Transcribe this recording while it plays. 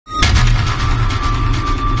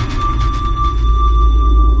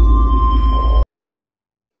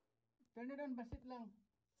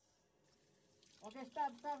Okay,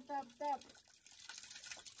 stop.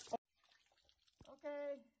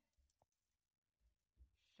 Okay.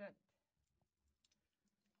 Shut.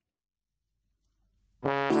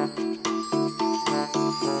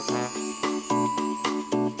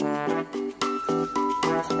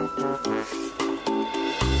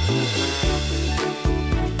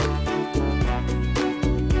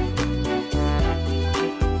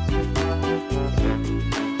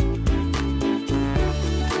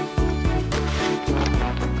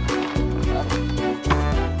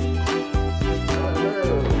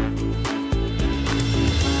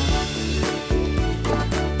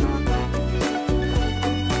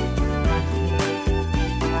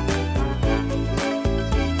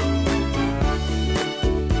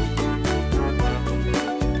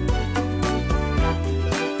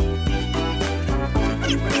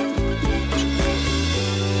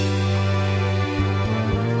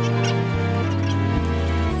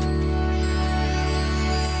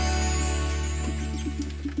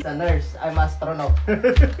 A nurse, I'm astronaut.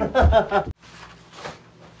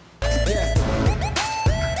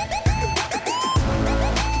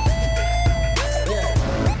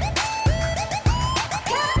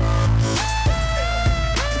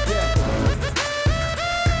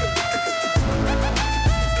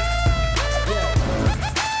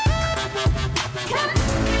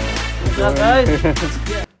 What's up, guys?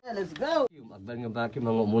 Yeah, let's go. Magban nga baki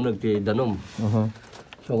mga umunag ti danom.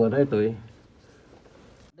 So nga ito eh.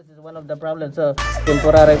 This is one of the problems of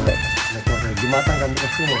temporary effect. Dimatang kan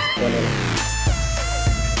kasi mo.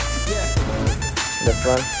 This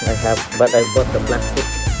one I have, but I bought the plastic.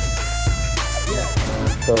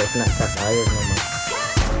 So it's not cast iron no more.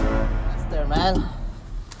 Faster, man.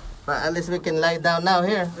 But at least we can lie down now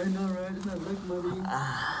here. I know, right? It's not like money.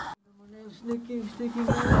 Sneaking.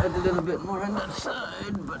 A little bit more on that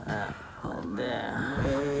side, but There.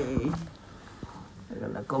 We're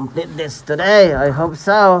gonna complete this today. I hope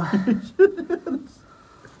so.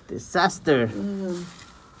 Disaster.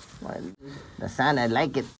 Well, the sun, I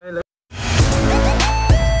like it.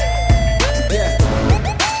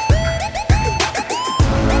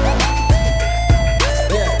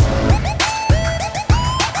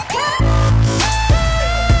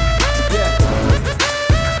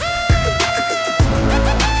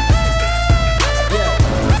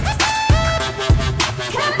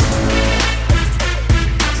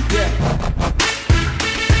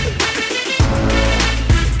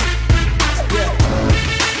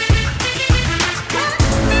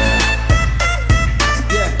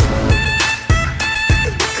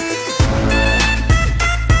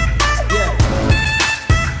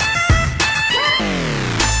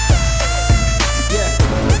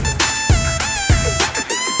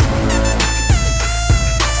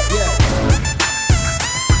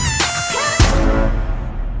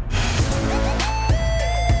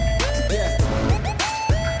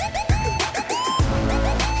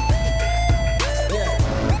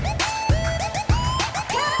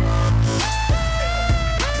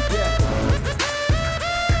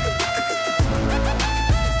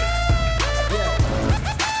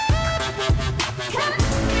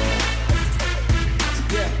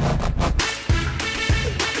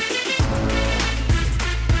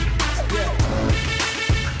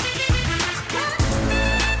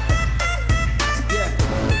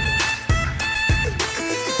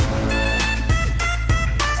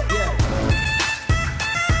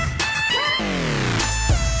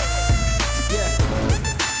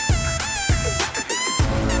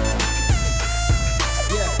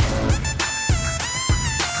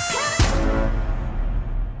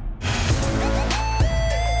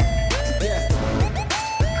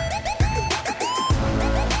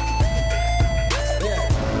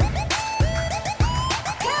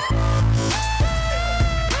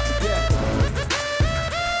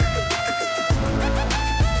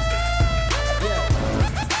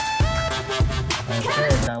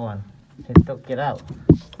 It took it out.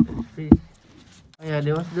 see. Oh, yeah,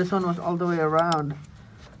 this one was all the way around,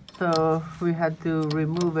 so we had to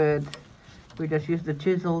remove it. We just used the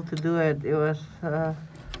chisel to do it. It was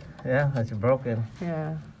Yeah, it's broken.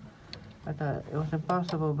 yeah. I thought it was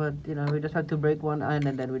impossible, but you know, we just had to break one end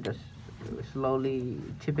and then we just slowly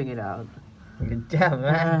chipping it out. Good job,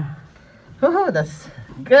 man. Oh, that's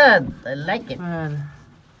good. I like it. Man.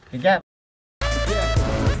 Good job.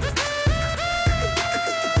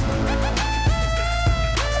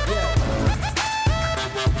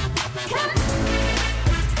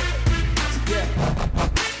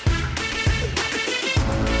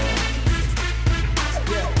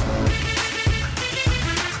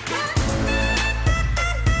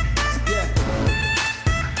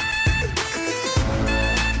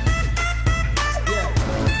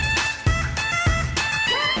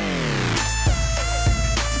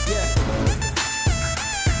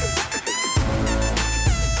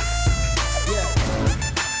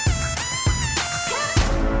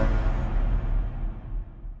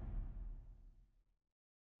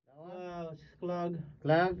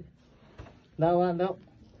 Clog. That one, no.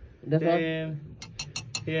 This one. Then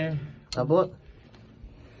here. Abot.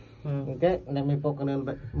 Oh. Okay, let me focus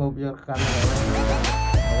and move your camera.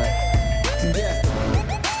 Alright. See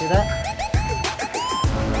that?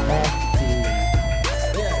 Let's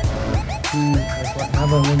see. That's what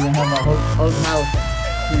happens when you have a old house.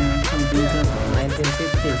 Yeah, so these are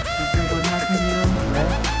 1950. that's like what happened, you know? It's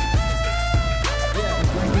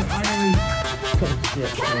like your artery Yeah,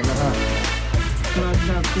 I don't know clogs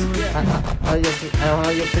up too much. how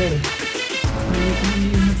you clean. When you clean,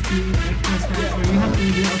 you have to exercise, or you have to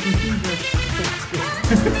do also scissors.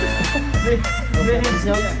 They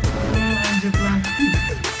have angioplasty.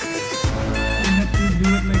 You have to do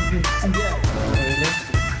it like this. Really?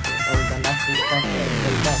 All the nasty stuff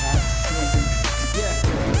like that, huh?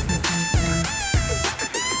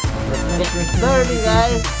 Let's get dirty,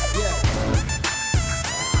 guys.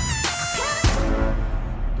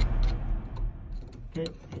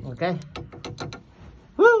 Okay.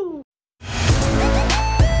 Woo!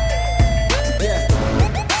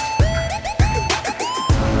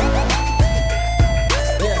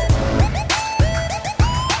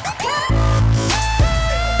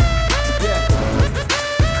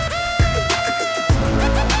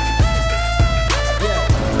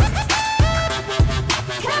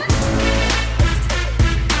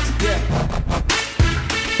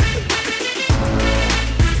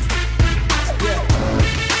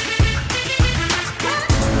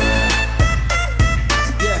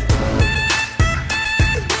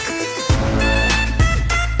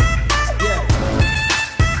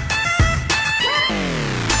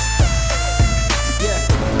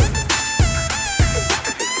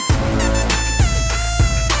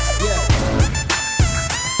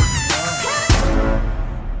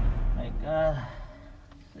 Like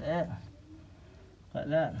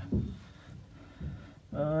that.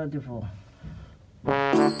 Beautiful.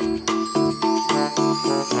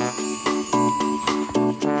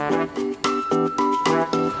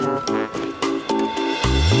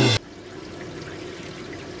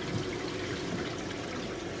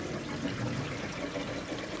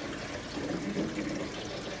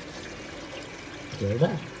 Vậy đó.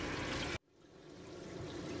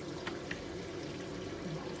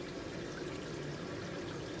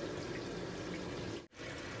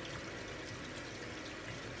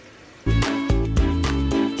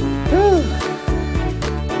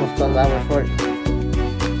 Almost 12 hours work.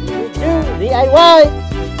 DIY!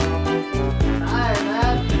 Tired,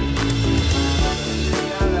 man.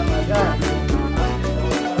 Oh my god.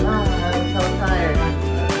 I'm so tired.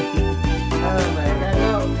 Oh my god,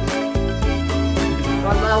 no.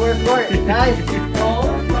 12 hours work, guys. It's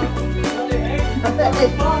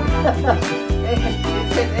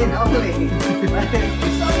 8 only. It's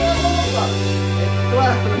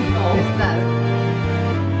 12. No, it's not.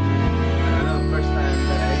 First time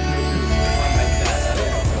that I use one like that.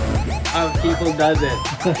 How people does it,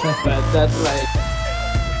 but that's like.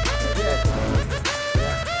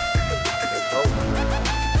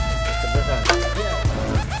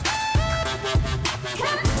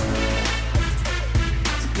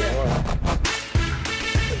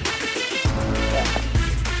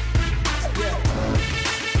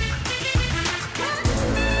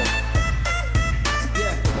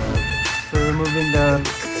 Removing the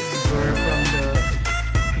burr from the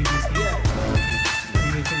PVC.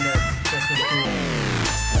 We're using that special tool.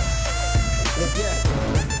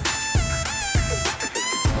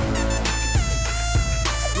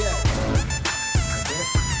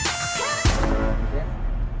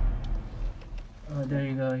 Oh, there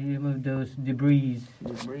you go. You remove those debris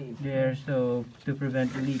there, so to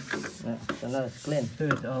prevent leaks. So now it's clean. So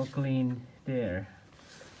it's all clean there.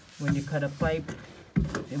 When you cut a pipe,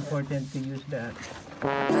 it's important to use that.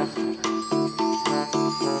 There's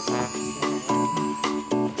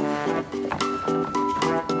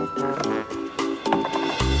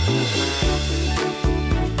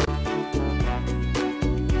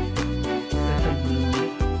a blue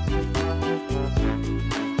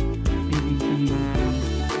PVC.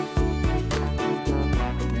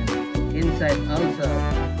 And inside also.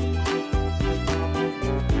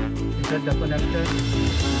 Is that the connector?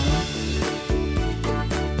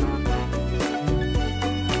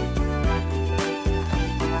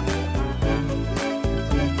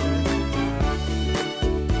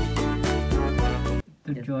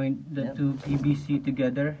 To join the two PVC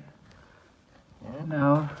together.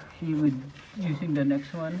 Now she would using the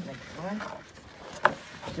next one. Next one.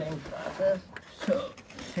 Same process. So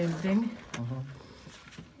same thing.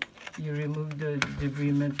 You remove the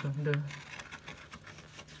debris from the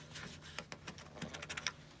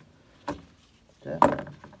Yeah.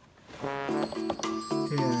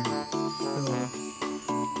 here. So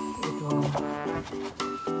it will.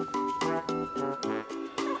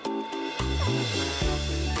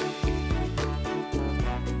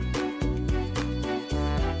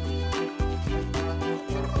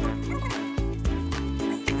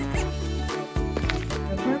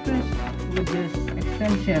 The purpose with this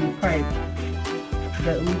extension pipe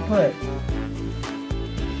that we put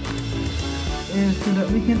is so that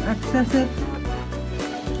we can access it,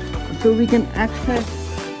 so we can access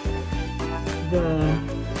the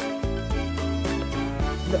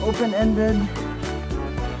open-ended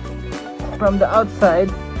from the outside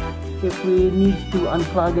if we need to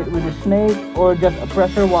unclog it with a snake or just a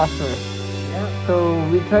pressure washer. So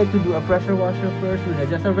we try to do a pressure washer first with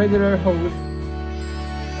just a regular hose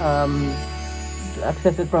to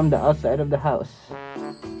access it from the outside of the house,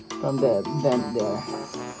 from the vent there.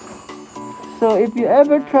 So if you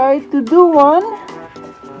ever try to do one,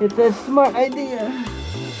 it's a smart idea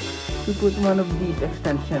to put one of these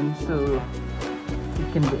extensions so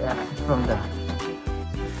it can be accessed from the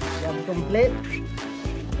complete.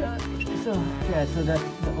 So yeah, so that's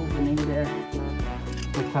the opening there.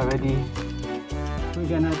 It's already. We're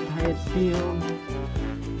gonna tie it sealed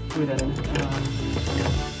with a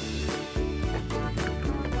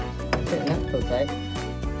So tight.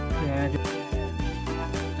 yeah,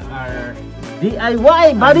 Our DIY,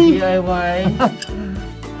 buddy! DIY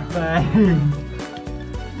by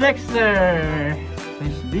Dexter.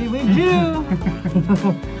 Peace be with you!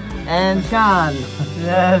 And Sean.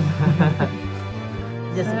 Yes.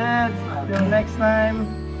 Just Till next time,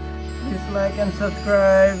 please like and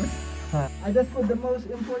subscribe. I just put the most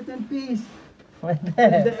important piece,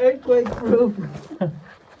 the earthquake proof.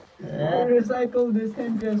 I recycled these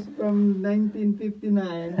hinges from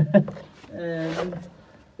 1959 and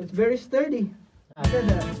it's very sturdy. Look at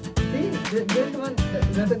that. See, this one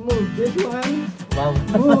doesn't move. This one wow.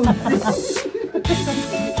 moves.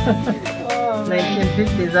 Oh, man.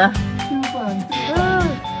 1950s, huh? Too fun.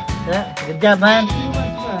 Yeah, good job, man. Too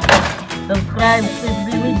much fun. Subscribe, peace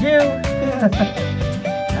be with you.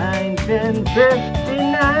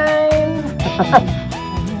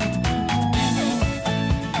 1959.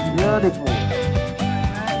 Beautiful.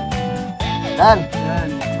 Done.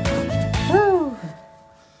 Woo.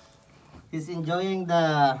 He's enjoying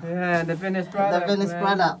The finished product. the finished man.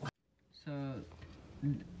 product. So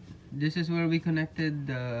this is where we connected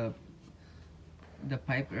the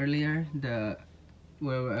pipe earlier,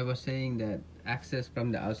 where I was saying that access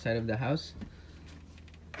from the outside of the house.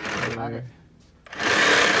 Got it.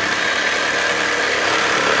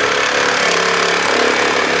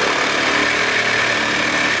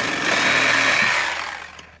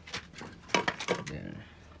 There.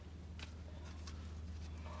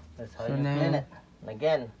 That's how So you now- clean it. And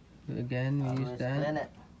again, Again, we use always that. clean it.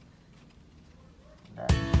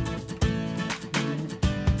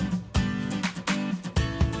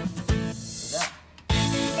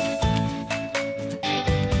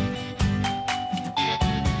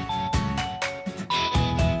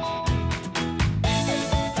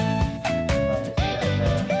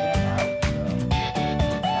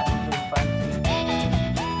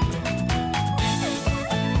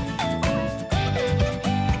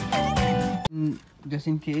 Just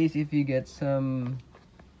in case if you get some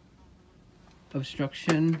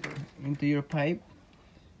obstruction into your pipe,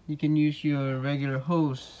 you can use your regular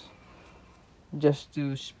hose just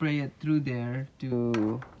to spray it through there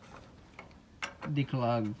to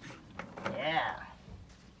declog.